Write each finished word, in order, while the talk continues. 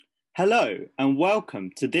Hello and welcome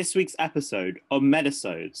to this week's episode of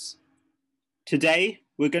Medisodes. Today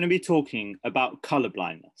we're going to be talking about colour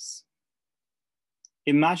blindness.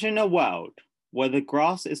 Imagine a world where the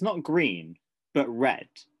grass is not green but red.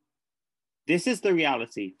 This is the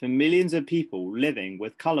reality for millions of people living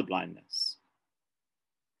with colour blindness.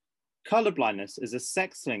 Colour blindness is a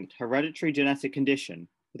sex-linked hereditary genetic condition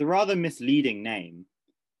with a rather misleading name.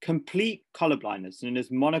 Complete colour blindness, known as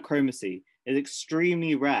monochromacy, is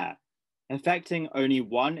extremely rare, affecting only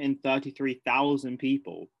 1 in 33,000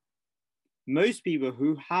 people. Most people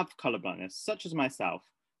who have colour blindness, such as myself,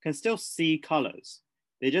 can still see colours.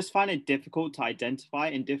 They just find it difficult to identify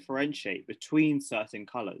and differentiate between certain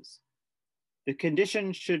colours. The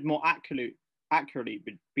condition should more accurately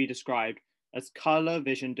be described as colour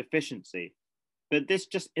vision deficiency, but this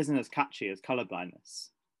just isn't as catchy as colour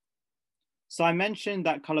blindness. So I mentioned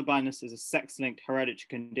that colour blindness is a sex-linked hereditary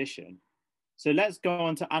condition. So let's go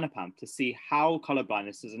on to Anupam to see how colour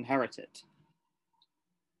blindness is inherited.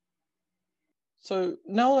 So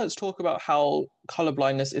now let's talk about how colour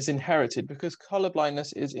blindness is inherited, because colour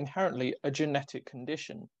blindness is inherently a genetic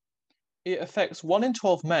condition. It affects 1 in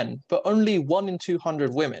 12 men, but only 1 in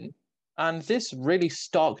 200 women. And this really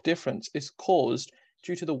stark difference is caused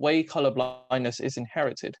due to the way colour blindness is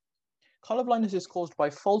inherited. Colour blindness is caused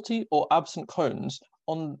by faulty or absent cones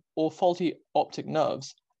or faulty optic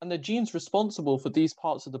nerves, and the genes responsible for these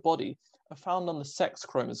parts of the body are found on the sex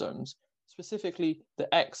chromosomes, specifically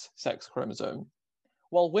the X sex chromosome.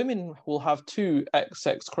 While women will have 2 X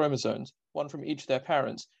sex chromosomes, 1 from each of their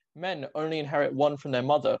parents, men only inherit 1 from their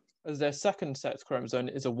mother, as their second sex chromosome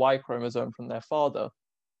is a Y chromosome from their father.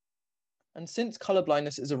 And since colour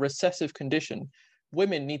blindness is a recessive condition,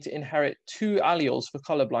 women need to inherit 2 alleles for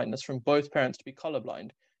colour blindness from both parents to be colourblind,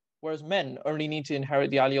 whereas men only need to inherit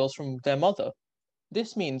the alleles from their mother.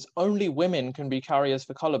 This means only women can be carriers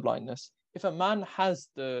for colour blindness. If a man has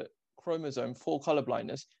the chromosome for colour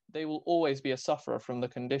blindness, they will always be a sufferer from the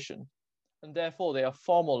condition. And therefore, they are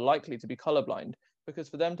far more likely to be colourblind, because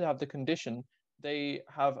for them to have the condition, they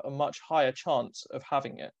have a much higher chance of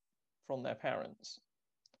having it from their parents.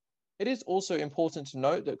 It is also important to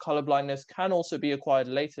note that colour blindness can also be acquired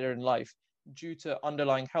later in life due to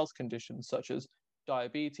underlying health conditions such as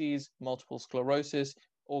diabetes, multiple sclerosis,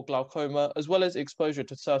 or glaucoma, as well as exposure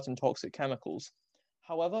to certain toxic chemicals.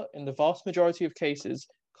 However, in the vast majority of cases,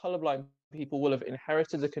 colourblind people will have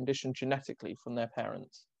inherited the condition genetically from their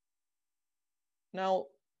parents. Now,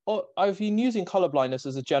 I've been using colour blindness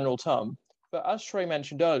as a general term, but as Shrey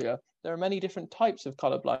mentioned earlier, there are many different types of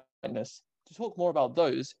colour blindness. To talk more about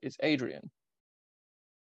those is Adrian.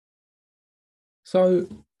 So,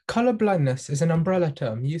 colour blindness is an umbrella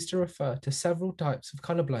term used to refer to several types of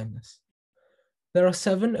colour blindness. There are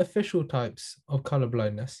 7 official types of colour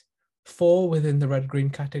blindness, 4 within the red-green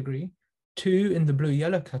category, 2 in the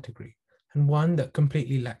blue-yellow category, and 1 that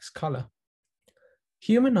completely lacks colour.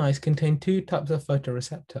 Human eyes contain 2 types of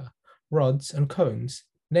photoreceptor, rods and cones,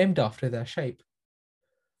 named after their shape.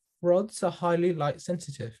 Rods are highly light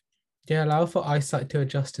sensitive. They allow for eyesight to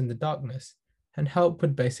adjust in the darkness and help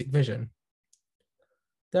with basic vision.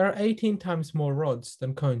 There are 18 times more rods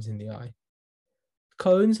than cones in the eye.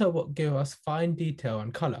 Cones are what give us fine detail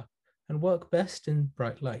and colour and work best in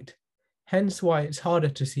bright light, hence why it's harder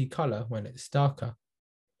to see colour when it's darker.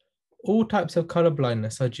 All types of colour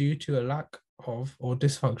blindness are due to a lack of or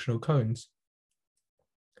dysfunctional cones.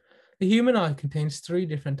 The human eye contains 3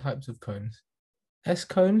 different types of cones. S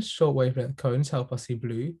cones, short wavelength cones, help us see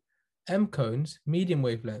blue. M cones, medium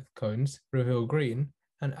wavelength cones, reveal green.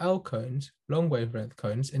 And L cones, long wavelength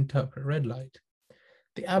cones, interpret red light.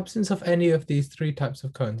 The absence of any of these 3 types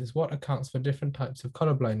of cones is what accounts for different types of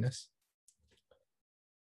colour blindness.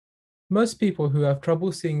 Most people who have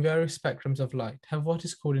trouble seeing various spectrums of light have what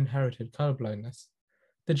is called inherited colour blindness.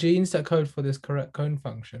 The genes that code for this correct cone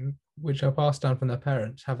function, which are passed down from their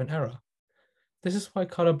parents, have an error. This is why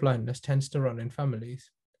colour blindness tends to run in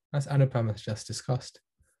families, as Anupam has just discussed.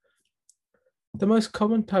 The most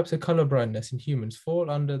common types of colour blindness in humans fall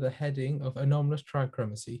under the heading of anomalous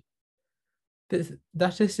trichromacy.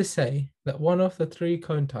 That is to say that one of the 3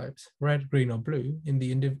 cone types, red, green, or blue, in the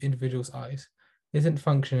individual's eyes isn't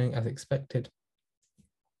functioning as expected.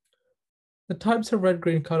 The types of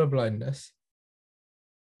red-green colour blindness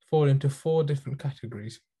fall into 4 different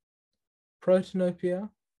categories. Protanopia,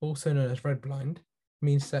 also known as red blind,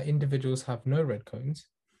 means that individuals have no red cones.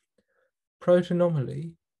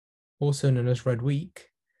 Protanomaly, also known as red weak,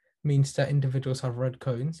 means that individuals have red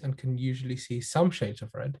cones and can usually see some shades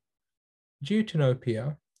of red.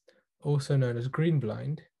 Deuteranopia, also known as green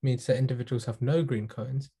blind, means that individuals have no green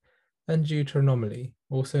cones. And deuteranomaly,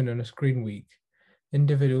 also known as green weak,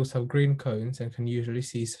 individuals have green cones and can usually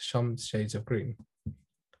see some shades of green.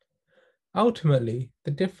 Ultimately,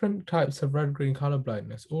 the different types of red-green color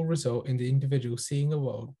blindness all result in the individual seeing a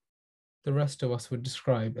world the rest of us would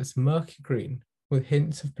describe as murky green with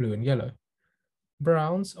hints of blue and yellow.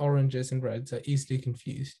 Browns, oranges, and reds are easily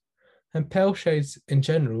confused, and pale shades in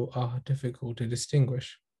general are difficult to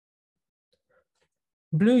distinguish.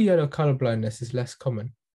 Blue-yellow color blindness is less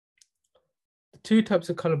common. The two types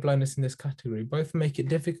of color blindness in this category both make it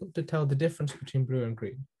difficult to tell the difference between blue and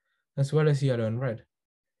green, as well as yellow and red.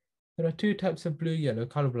 There are two types of blue-yellow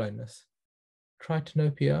color blindness.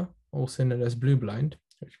 Tritanopia, also known as blue blind,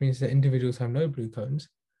 which means that individuals have no blue cones,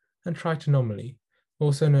 and tritanomaly,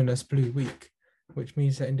 also known as blue weak, which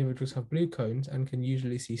means that individuals have blue cones and can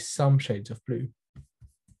usually see some shades of blue.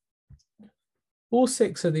 All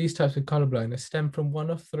 6 of these types of color blindness stem from one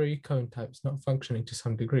of 3 cone types not functioning to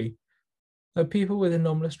some degree. Though people with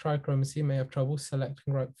anomalous trichromacy may have trouble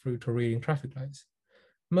selecting ripe fruit or reading traffic lights,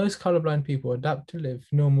 most colorblind people adapt to live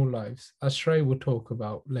normal lives, as Shrey will talk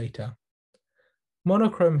about later.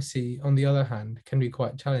 Monochromacy, on the other hand, can be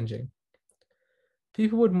quite challenging.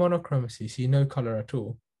 People with monochromacy see no color at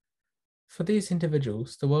all. For these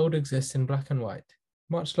individuals, the world exists in black and white,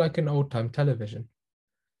 much like an old-time television.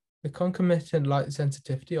 The concomitant light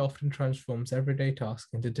sensitivity often transforms everyday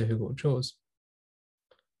tasks into difficult chores.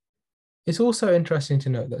 It's also interesting to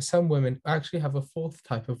note that some women actually have a 4th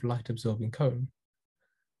type of light-absorbing cone.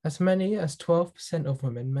 As many as 12% of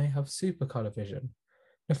women may have supercolor vision,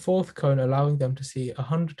 the 4th cone allowing them to see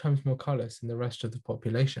 100 times more colors than the rest of the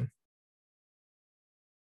population.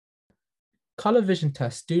 Color vision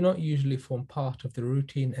tests do not usually form part of the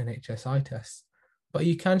routine NHS eye tests, but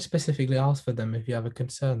you can specifically ask for them if you have a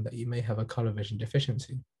concern that you may have a color vision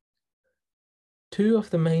deficiency. 2 of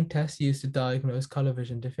the main tests used to diagnose color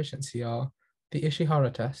vision deficiency are the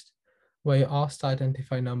Ishihara test, where you're asked to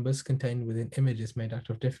identify numbers contained within images made out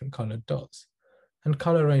of different colored dots, and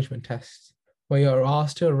color arrangement tests, where you're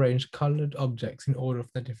asked to arrange colored objects in order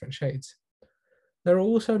of their different shades. There are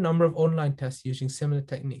also a number of online tests using similar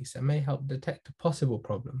techniques that may help detect a possible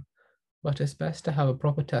problem, but it's best to have a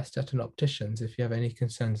proper test at an optician's if you have any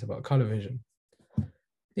concerns about color vision.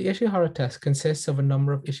 The Ishihara test consists of a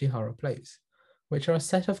number of Ishihara plates, which are a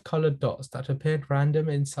set of colored dots that appear random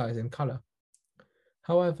in size and color.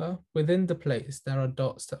 However, within the plates, there are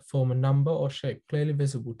dots that form a number or shape clearly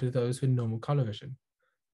visible to those with normal color vision,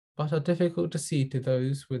 but are difficult to see to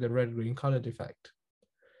those with a red-green color defect.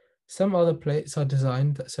 Some other plates are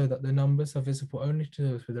designed so that the numbers are visible only to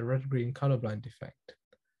those with a red-green colorblind defect,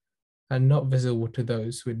 and not visible to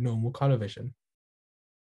those with normal color vision.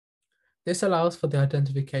 This allows for the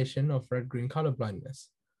identification of red-green color blindness,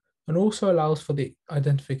 and also allows for the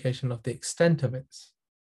identification of the extent of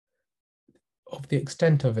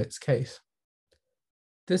its case.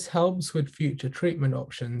 This helps with future treatment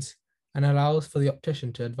options and allows for the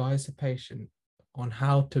optician to advise the patient on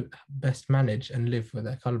how to best manage and live with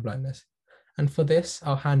their colorblindness. And for this,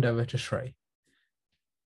 I'll hand over to Shrey.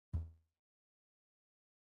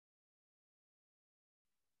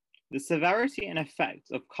 The severity and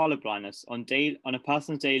effect of color blindness on a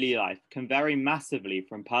person's daily life can vary massively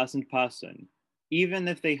from person to person, even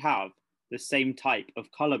if they have the same type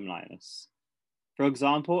of color blindness. For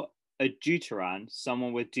example, a deuteran,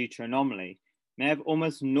 someone with deuteranomaly, may have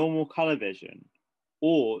almost normal color vision,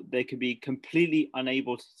 or they could be completely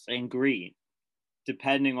unable to see green,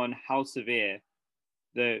 depending on how severe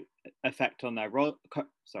the effect on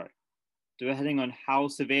depending on how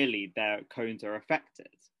severely their cones are affected.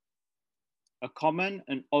 A common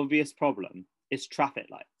and obvious problem is traffic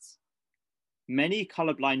lights. Many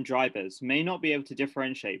colorblind drivers may not be able to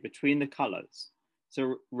differentiate between the colors,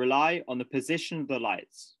 so rely on the position of the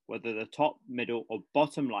lights, whether the top, middle, or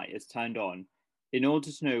bottom light is turned on, in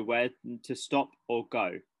order to know where to stop or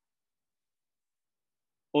go.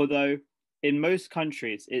 Although in most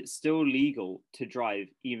countries, it's still legal to drive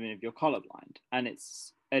even if you're colorblind, and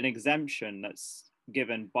it's an exemption that's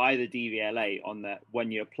given by the DVLA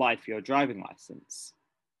when you apply for your driving license.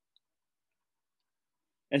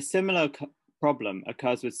 A similar problem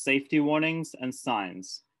occurs with safety warnings and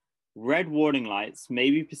signs. Red warning lights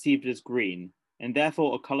may be perceived as green, and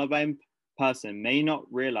therefore a colorblind person may not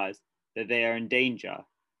realize that they are in danger.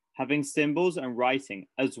 Having symbols and writing,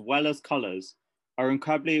 as well as colors, are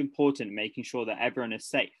incredibly important in making sure that everyone is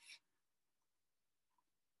safe.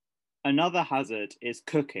 Another hazard is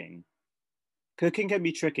cooking. Cooking can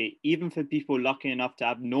be tricky even for people lucky enough to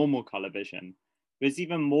have normal color vision, but it's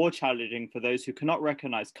even more challenging for those who cannot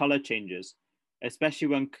recognize color changes, especially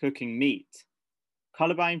when cooking meat.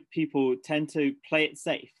 Colorblind people tend to play it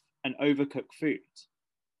safe and overcook food.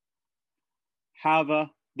 However,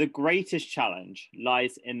 the greatest challenge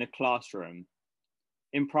lies in the classroom.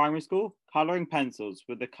 In primary school, colouring pencils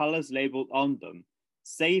with the colours labelled on them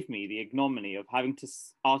saved me the ignominy of having to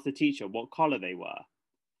ask the teacher what colour they were.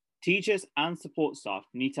 Teachers and support staff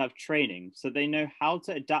need to have training so they know how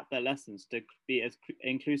to adapt their lessons to be as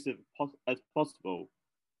inclusive as possible.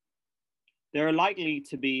 There are likely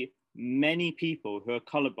to be many people who are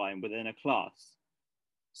colourblind within a class.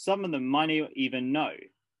 Some of them might not even know.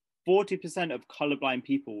 40% of colourblind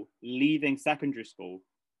people leaving secondary school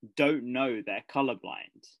don't know they're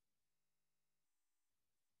colourblind.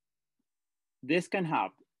 This can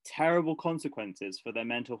have terrible consequences for their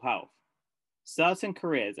mental health. Certain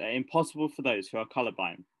careers are impossible for those who are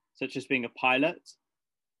colourblind, such as being a pilot.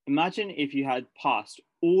 Imagine if you had passed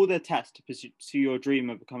all the tests to pursue your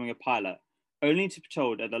dream of becoming a pilot, only to be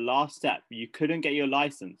told at the last step you couldn't get your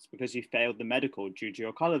license because you failed the medical due to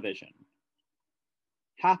your colour vision.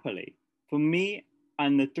 Happily, for me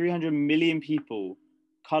and the 300 million people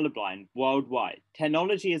colourblind worldwide,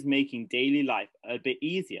 technology is making daily life a bit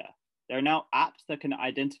easier. There are now apps that can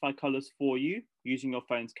identify colours for you using your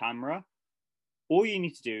phone's camera. All you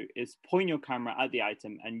need to do is point your camera at the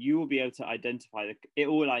item and you will be able to identify it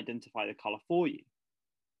will identify the colour for you.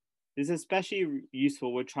 This is especially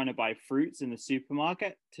useful when trying to buy fruits in the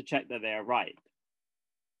supermarket to check that they are ripe.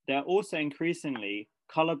 There are also increasingly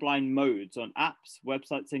colourblind modes on apps,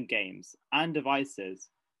 websites, and games and devices,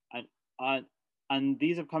 and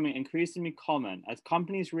these are becoming increasingly common as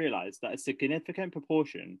companies realise that a significant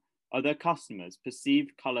proportion of their customers perceive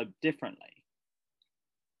colour differently.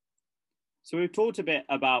 So we've talked a bit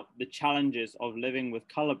about the challenges of living with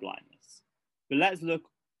colour blindness, but let's look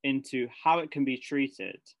into how it can be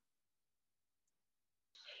treated.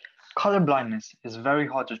 Color blindness is very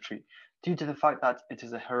hard to treat due to the fact that it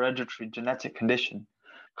is a hereditary genetic condition.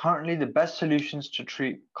 Currently, the best solutions to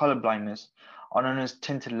treat color blindness are known as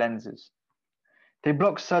tinted lenses. They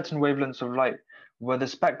block certain wavelengths of light where the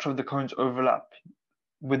spectra of the cones overlap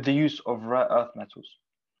with the use of rare earth metals.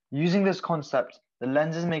 Using this concept, the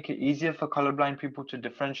lenses make it easier for colorblind people to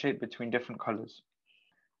differentiate between different colors.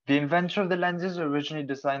 The inventor of the lenses originally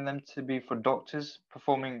designed them to be for doctors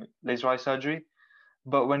performing laser eye surgery,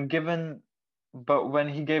 but when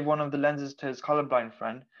he gave one of the lenses to his colorblind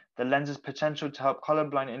friend, the lens's potential to help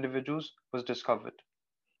colorblind individuals was discovered.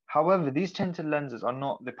 However, these tinted lenses are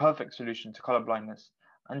not the perfect solution to colorblindness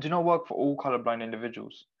and do not work for all colorblind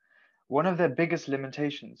individuals. One of their biggest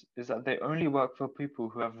limitations is that they only work for people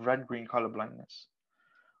who have red-green colorblindness.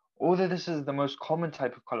 Although this is the most common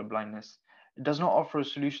type of colorblindness, it does not offer a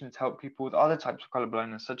solution to help people with other types of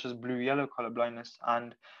colorblindness, such as blue-yellow colorblindness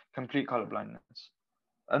and complete colorblindness.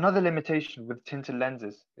 Another limitation with tinted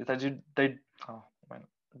lenses is that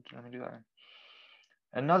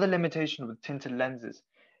Another limitation with tinted lenses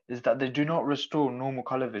is that they do not restore normal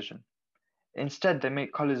color vision. Instead, they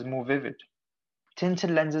make colors more vivid. Tinted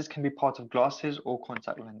lenses can be part of glasses or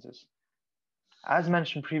contact lenses. As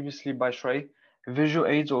mentioned previously by Shrey, visual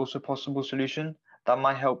aids are also a possible solution that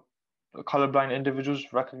might help colorblind individuals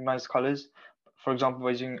recognize colors, for example,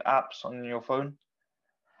 by using apps on your phone.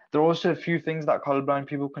 There are also a few things that colorblind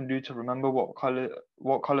people can do to remember what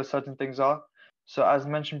color certain things are. So as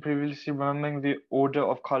mentioned previously, remembering the order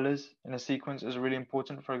of colors in a sequence is really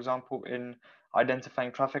important, for example, in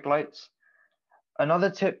identifying traffic lights. Another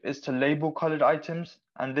tip is to label colored items,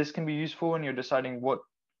 and this can be useful when you're deciding what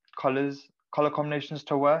color combinations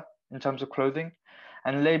to wear in terms of clothing.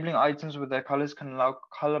 And labeling items with their colors can allow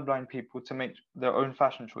colorblind people to make their own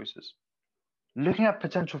fashion choices. Looking at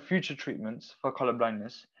potential future treatments for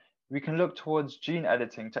colorblindness, we can look towards gene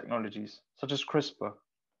editing technologies, such as CRISPR.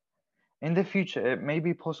 In the future, it may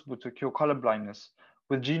be possible to cure colorblindness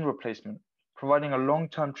with gene replacement, providing a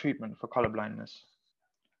long-term treatment for colorblindness.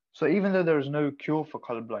 So even though there is no cure for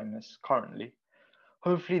colorblindness currently,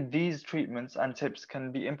 hopefully these treatments and tips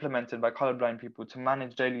can be implemented by colorblind people to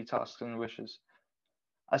manage daily tasks and wishes.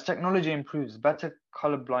 As technology improves, better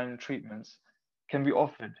colorblind treatments can be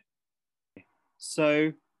offered.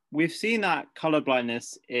 So we've seen that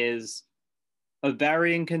colorblindness is a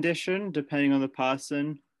varying condition depending on the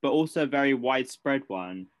person, but also a very widespread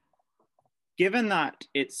one. Given that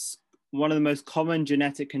it's one of the most common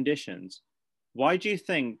genetic conditions, why do you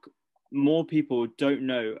think more people don't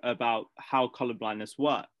know about how colorblindness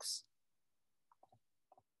works?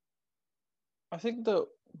 I think that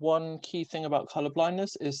one key thing about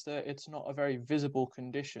colorblindness is that it's not a very visible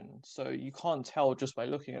condition. So you can't tell just by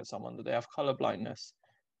looking at someone that they have colorblindness.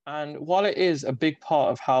 And while it is a big part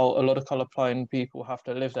of how a lot of colorblind people have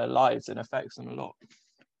to live their lives and affects them a lot,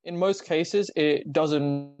 in most cases, it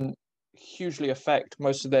doesn't hugely affect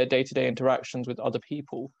most of their day-to-day interactions with other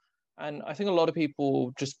people. And I think a lot of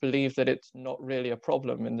people just believe that it's not really a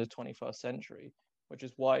problem in the 21st century, which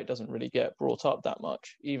is why it doesn't really get brought up that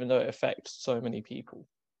much, even though it affects so many people.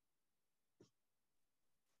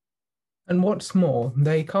 And what's more,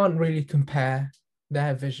 they can't really compare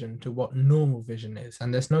their vision to what normal vision is.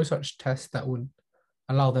 And there's no such test that would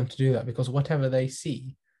allow them to do that, because whatever they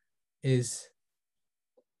see is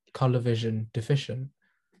color vision deficient.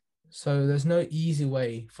 So there's no easy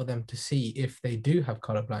way for them to see if they do have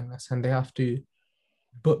color blindness, and they have to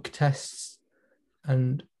book tests.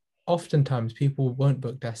 And oftentimes people won't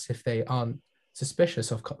book tests if they aren't suspicious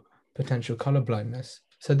of potential color blindness.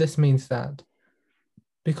 So this means that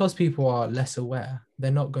because people are less aware,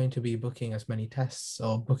 they're not going to be booking as many tests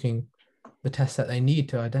or booking the tests that they need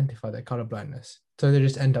to identify their color blindness. So they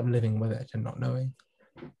just end up living with it and not knowing.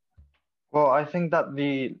 Well, I think that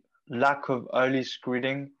the lack of early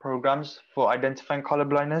screening programs for identifying color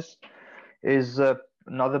blindness is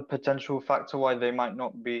another potential factor why they might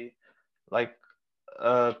not be like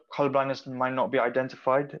color blindness might not be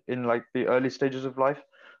identified in like the early stages of life.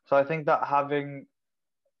 So I think that having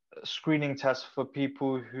screening tests for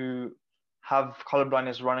people who have color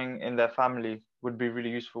blindness running in their family would be really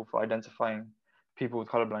useful for identifying people with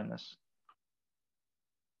color blindness.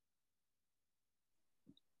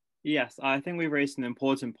 Yes, I think we raised an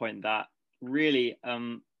important point that really,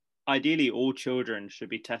 ideally, all children should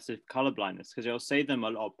be tested for color blindness because it'll save them a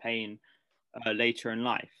lot of pain later in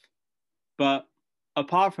life. But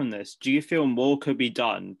apart from this, do you feel more could be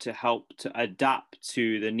done to help to adapt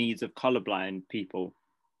to the needs of colorblind people?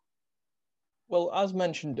 Well, as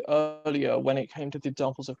mentioned earlier, when it came to the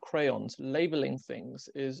examples of crayons, labeling things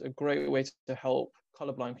is a great way to help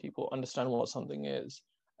colorblind people understand what something is.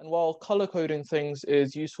 And while color coding things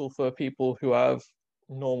is useful for people who have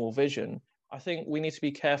normal vision, I think we need to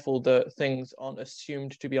be careful that things aren't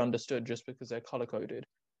assumed to be understood just because they're color coded,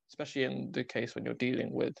 especially in the case when you're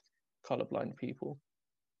dealing with colorblind people.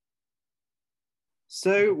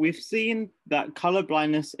 So we've seen that color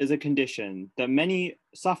blindness is a condition that many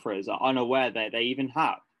sufferers are unaware that they even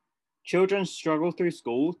have. Children struggle through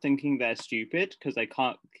school thinking they're stupid because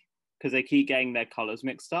they keep getting their colors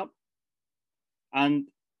mixed up. And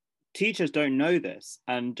teachers don't know this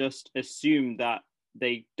and just assume that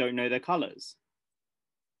they don't know their colors.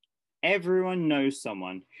 Everyone knows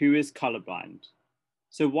someone who is colorblind.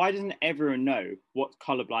 So why doesn't everyone know what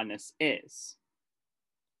colorblindness is?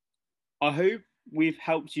 I hope we've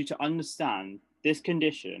helped you to understand this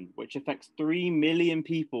condition, which affects 3 million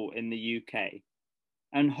people in the UK.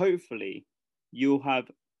 And hopefully you'll have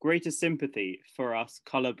greater sympathy for us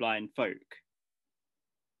colorblind folk.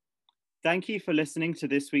 Thank you for listening to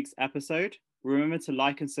this week's episode. Remember to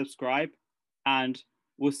like and subscribe, and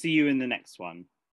we'll see you in the next one.